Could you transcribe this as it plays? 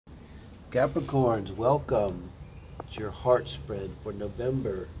Capricorns, welcome to your heart spread for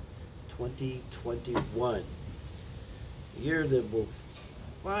November 2021. A year that will,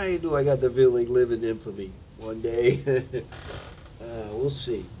 why do I got the feeling, live in infamy one day? We'll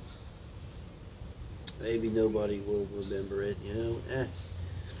see. Maybe nobody will remember it, you know.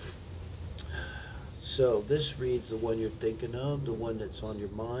 So this reads the one you're thinking of, the one that's on your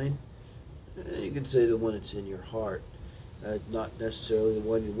mind. You can say the one that's in your heart. Not necessarily the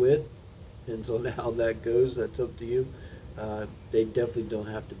one you're with. Depends on how that goes. That's up to you. They definitely don't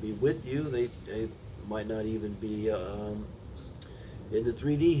have to be with you. They might not even be in the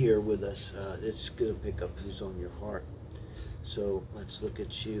 3D here with us. It's going to pick up who's on your heart. So let's look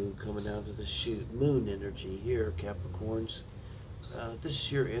at you coming out of the chute. Moon energy here, Capricorns. This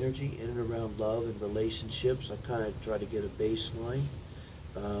is your energy in and around love and relationships. I kind of try to get a baseline.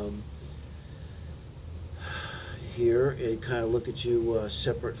 Here and kind of look at you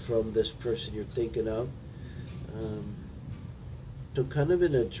separate from this person you're thinking of. So kind of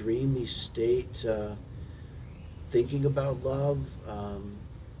in a dreamy state, thinking about love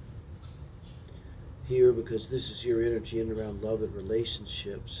here, because this is your energy in and around love and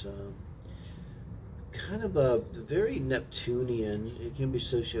relationships. Kind of a very Neptunian. It can be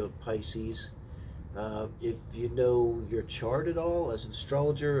associated with Pisces. If you know your chart at all as an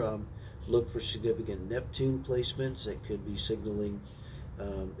astrologer, look for significant Neptune placements that could be signaling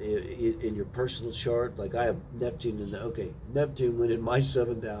in your personal chart. Like I have Neptune in Neptune went in my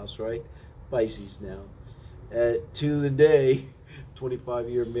 7th house, right? Pisces now. To the day,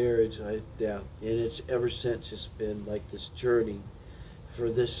 25-year marriage, and it's ever since just been like this journey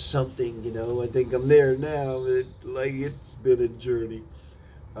for this something, you know. I think I'm there now. It's been a journey.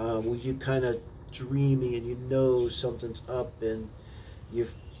 Where you kind of dreamy and you know something's up and you're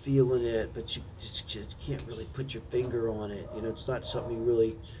feeling it, but you just can't really put your finger on it. You know, it's not something you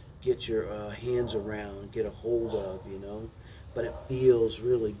really get your hands around, get a hold of, you know, but it feels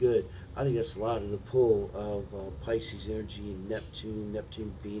really good. I think that's a lot of the pull of Pisces energy and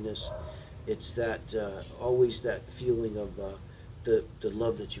Neptune, Venus. It's that always that feeling of the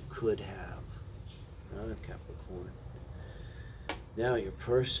love that you could have. Capricorn. Now your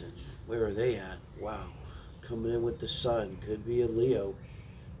person, where are they at? Wow, coming in with the sun. Could be a Leo.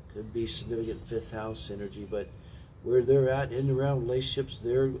 Could be significant 5th house energy, but where they're at in and around relationships,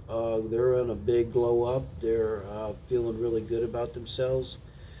 they're on a big glow up. They're feeling really good about themselves,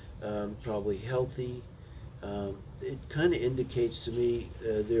 probably healthy. It kind of indicates to me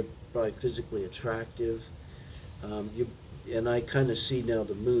they're probably physically attractive. And I kind of see now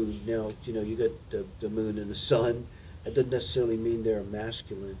the moon. Now, you know, you got the moon and the sun. That doesn't necessarily mean they're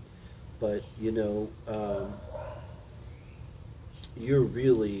masculine, but you know, you're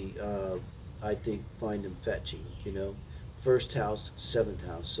really, I think, find them fetching, you know. 1st house, 7th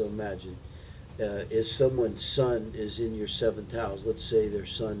house. So imagine if someone's sun is in your 7th house, let's say their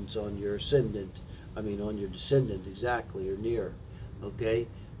sun's on your ascendant, on your descendant exactly, or near, okay?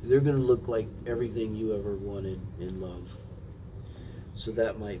 They're going to look like everything you ever wanted in love. So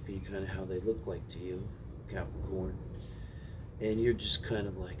that might be kind of how they look like to you, Capricorn. And you're just kind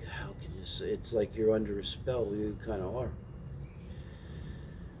of like, how can this, it's like you're under a spell. You kind of are.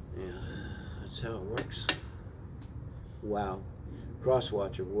 Yeah, that's how it works. Wow.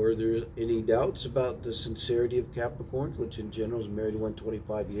 Crosswatcher, were there any doubts about the sincerity of Capricorns, which in general is married to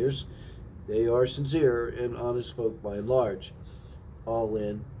 125 years? They are sincere and honest folk by and large. All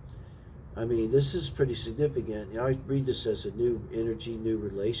in. This is pretty significant. You know, I read this as a new energy, new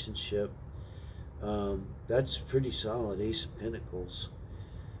relationship. That's pretty solid. Ace of Pentacles.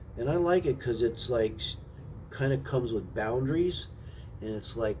 And I like it because it's like, kind of comes with boundaries. And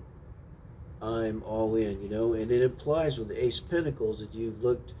it's like, I'm all in, you know, and it implies with the Ace of Pentacles that you've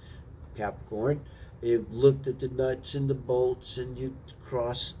looked, Capricorn, you've looked at the nuts and the bolts, and you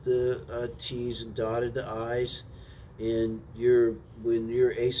crossed the T's and dotted the I's, and when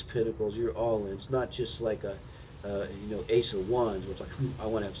you're Ace of Pentacles, you're all in. It's not just like a, you know, Ace of Wands, which like, I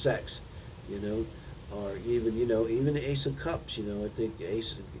want to have sex, you know, or even, you know, even the Ace of Cups, you know, I think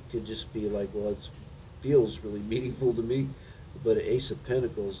Ace could just be like, well, it feels really meaningful to me. But an Ace of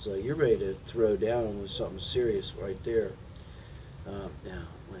Pentacles, you're ready to throw down with something serious right there. Now,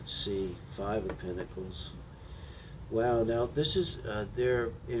 let's see, 5 of Pentacles. Wow, now this is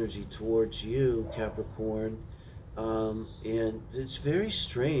their energy towards you, Capricorn. And it's very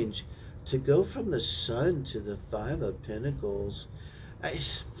strange to go from the Sun to the 5 of Pentacles. I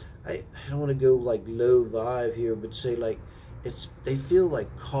don't want to go like low vibe here, but say like, they feel like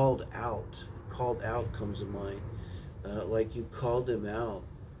called out. Called out comes to mind. Like you called them out.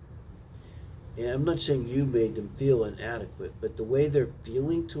 And I'm not saying you made them feel inadequate, but the way they're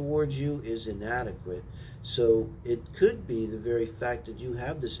feeling towards you is inadequate. So it could be the very fact that you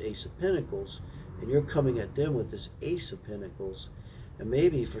have this Ace of Pentacles and you're coming at them with this Ace of Pentacles, and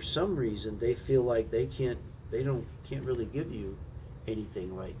maybe for some reason they feel like they can't really give you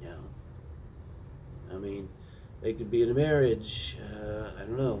anything right now. I mean, they could be in a marriage, I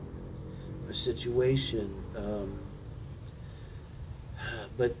don't know, a situation,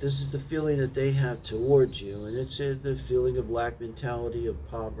 but this is the feeling that they have towards you, and it's the feeling of lack mentality, of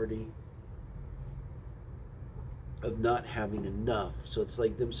poverty, of not having enough. So it's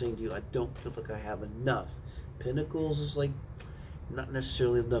like them saying to you, I don't feel like I have enough. Pentacles is like not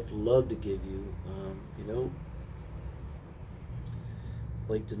necessarily enough love to give you, you know,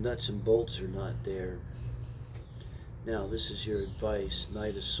 like the nuts and bolts are not there. Now, this is your advice,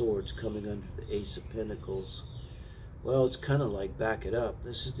 Knight of Swords coming under the Ace of Pentacles. Well, it's kind of like back it up.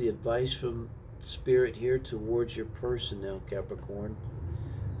 This is the advice from Spirit here towards your person now, Capricorn.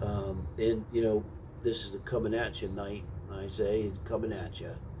 And, you know, this is the coming at you night, I say, it's coming at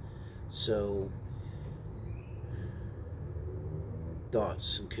you. So,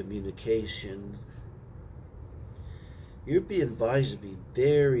 thoughts and communication. You're being advised to be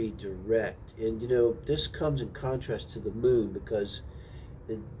very direct. And, you know, this comes in contrast to the moon, because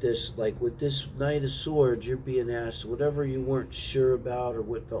this, like with this Knight of Swords, you're being asked whatever you weren't sure about or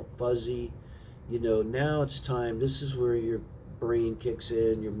what felt fuzzy, you know, now it's time. This is where your brain kicks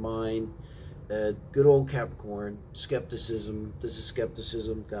in, your mind. Good old Capricorn, skepticism. This is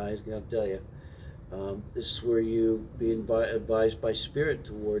skepticism, guys, I gotta tell you. This is where you being advised by Spirit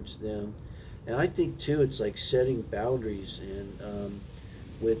towards them. And I think too, it's like setting boundaries and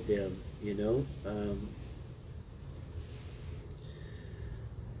with them, you know.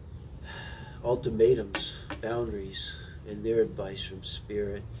 Ultimatums, boundaries, and their advice from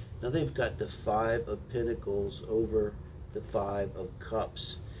Spirit. Now they've got the Five of Pentacles over the Five of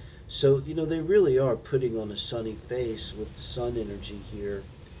Cups. So, you know, they really are putting on a sunny face with the sun energy here.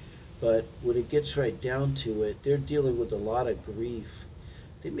 But when it gets right down to it, they're dealing with a lot of grief.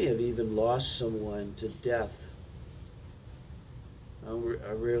 They may have even lost someone to death. I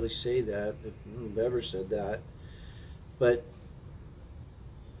rarely say that. I've never said that. But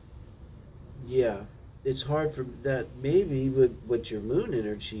yeah, it's hard for that. Maybe with what your moon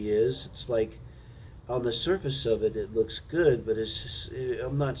energy is, it's like on the surface of it, it looks good, but it's just,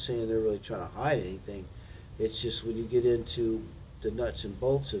 I'm not saying they're really trying to hide anything. It's just when you get into the nuts and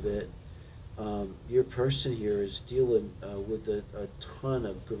bolts of it, your person here is dealing with a ton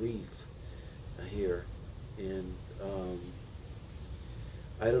of grief here. And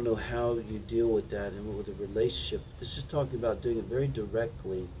I don't know how you deal with that and with a relationship. This is talking about doing it very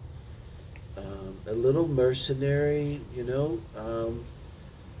directly. A little mercenary, you know.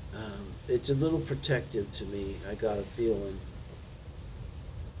 It's a little protective to me, I got a feeling.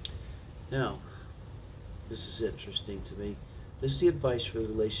 Now, this is interesting to me. This is the advice for the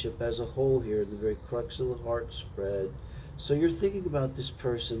relationship as a whole here, the very crux of the heart spread. So you're thinking about this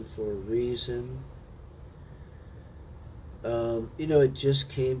person for a reason. You know, it just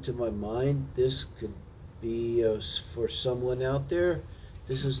came to my mind. This could be for someone out there.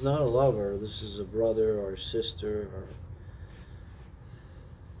 This is not a lover. This is a brother or a sister or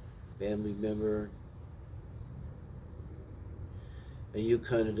family member. And you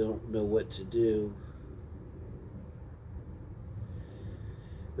kind of don't know what to do.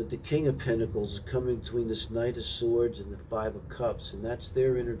 But the King of Pentacles is coming between this Knight of Swords and the Five of Cups, and that's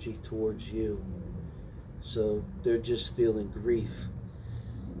their energy towards you. So they're just feeling grief,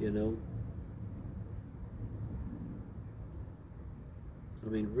 you know. I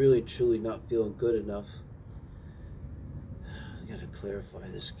mean, really, truly not feeling good enough. I gotta clarify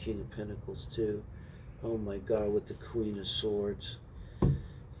this King of Pentacles too. Oh my God, with the Queen of Swords.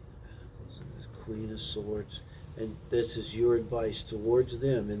 Queen of Swords. And this is your advice towards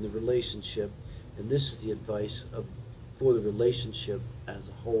them in the relationship. And this is the advice for the relationship as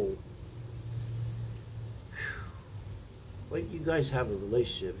a whole. Like, you guys have a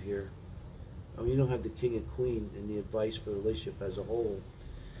relationship here. I mean, you don't have the King and Queen in the advice for the relationship as a whole.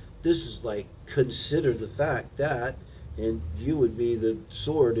 This is like, consider the fact that, and you would be the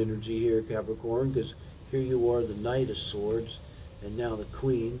sword energy here, Capricorn, because here you are, the Knight of Swords, and now the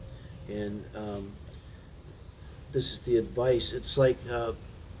Queen. And this is the advice. It's like,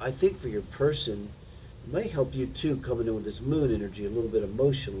 I think for your person, it may help you too, coming in with this moon energy a little bit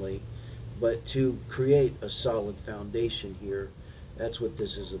emotionally, but to create a solid foundation here. That's what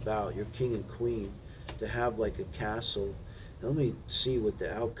this is about. Your King and Queen, to have like a castle. Now, let me see what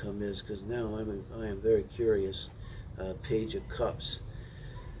the outcome is, because now I am very curious. Page of Cups.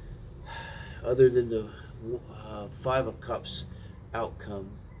 other than the Five of Cups outcome,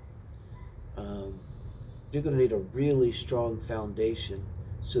 you're going to need a really strong foundation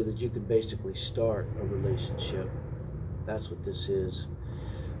so that you can basically start a relationship. That's what this is.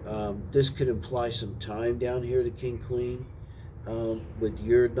 This could imply some time down here, the King Queen, with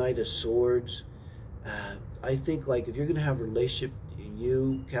your Knight of Swords. I think, like, if you're going to have a relationship,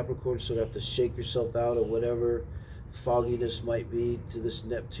 you, Capricorn, sort of have to shake yourself out of whatever fogginess might be to this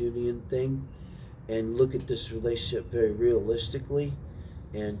Neptunian thing and look at this relationship very realistically.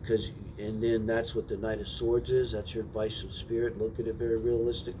 And then that's what the Knight of Swords is. That's your advice from Spirit. Look at it very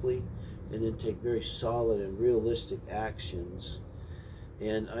realistically and then take very solid and realistic actions.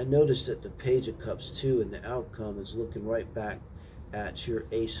 And I noticed that the Page of Cups too, and the outcome is looking right back at your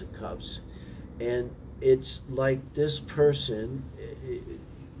Ace of Cups. And it's like this person,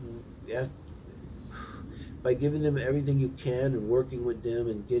 by giving them everything you can and working with them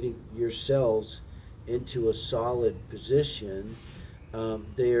and getting yourselves into a solid position,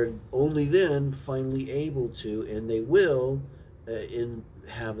 they're only then finally able to, and they will,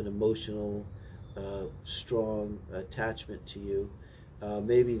 have an emotional, strong attachment to you,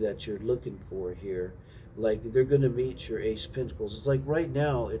 maybe that you're looking for here. Like, they're going to meet your Ace of Pentacles. It's like right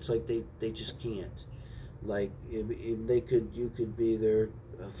now, it's like they just can't. Like, you could be their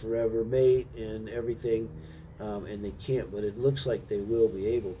forever mate and everything, and they can't, but it looks like they will be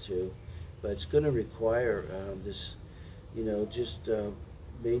able to. But it's going to require this, just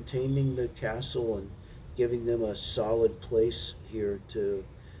maintaining the castle and giving them a solid place here to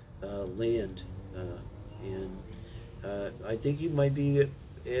land. And I think you might be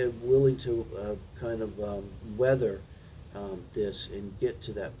willing to kind of weather this and get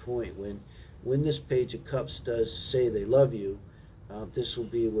to that point. When this Page of Cups does say they love you, this will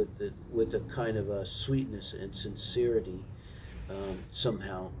be with a kind of a sweetness and sincerity,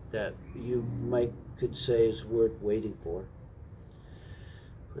 somehow, that you could say is worth waiting for.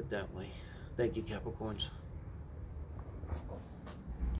 Put it that way. Thank you, Capricorns.